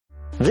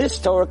This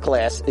Torah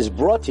class is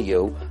brought to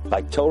you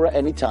by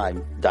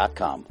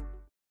TorahAnytime.com.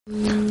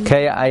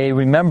 Okay, I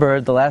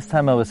remembered the last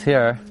time I was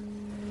here,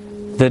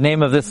 the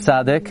name of this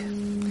tzaddik,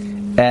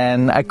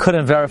 and I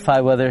couldn't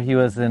verify whether he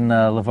was in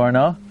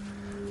Livorno,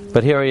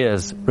 but here he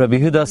is, Rebbi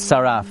Yehuda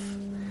Saraf.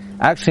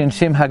 Actually, in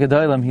Shem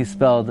Hagadolim, he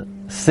spelled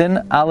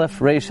Sin Aleph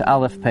Reish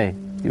Aleph Pei.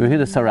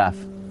 Yehuda Saraf.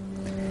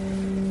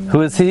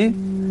 Who is he?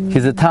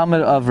 He's a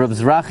Talmud of Reb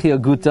Zrachi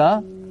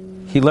Aguta.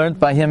 He learned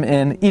by him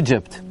in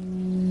Egypt.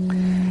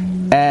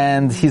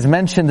 And he's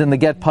mentioned in the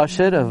Get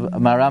Pashut of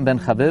Maram ben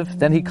Chaviv.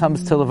 Then he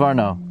comes to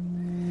Livorno.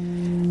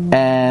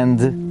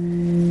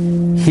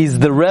 And he's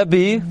the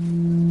Rebbi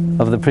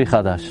of the Pri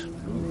Chodosh.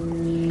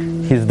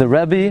 He's the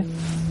Rebbi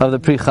of the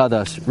Pri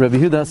Chodosh,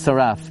 Rebbi Yehuda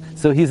Saraf.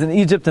 So he's in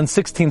Egypt in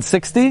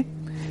 1660.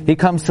 He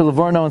comes to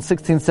Livorno in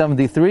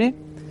 1673.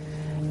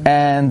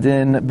 And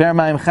in Ber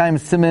Mayim Chaim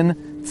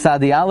Simin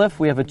Tzadi Aleph,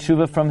 we have a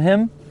tshuva from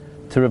him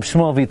to Reb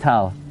Shmuel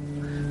Vital,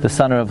 the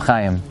son of Reb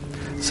Chaim.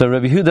 So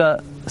Rebbi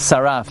Yehuda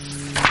Saraf,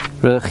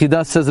 Reb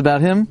Chida says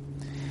about him,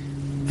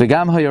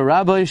 V'gam haya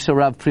rabbi shel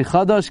Rav Pri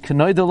Chodosh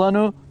k'noy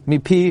delanu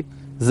mipi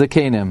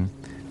zakenim.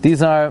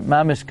 These are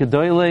mamish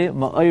gedoyle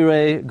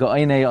ma'oirei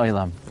go'inei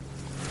oilam.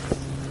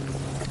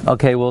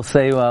 Okay, we'll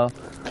say,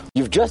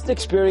 You've just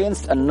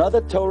experienced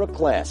another Torah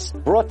class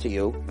brought to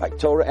you by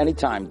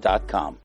TorahAnytime.com.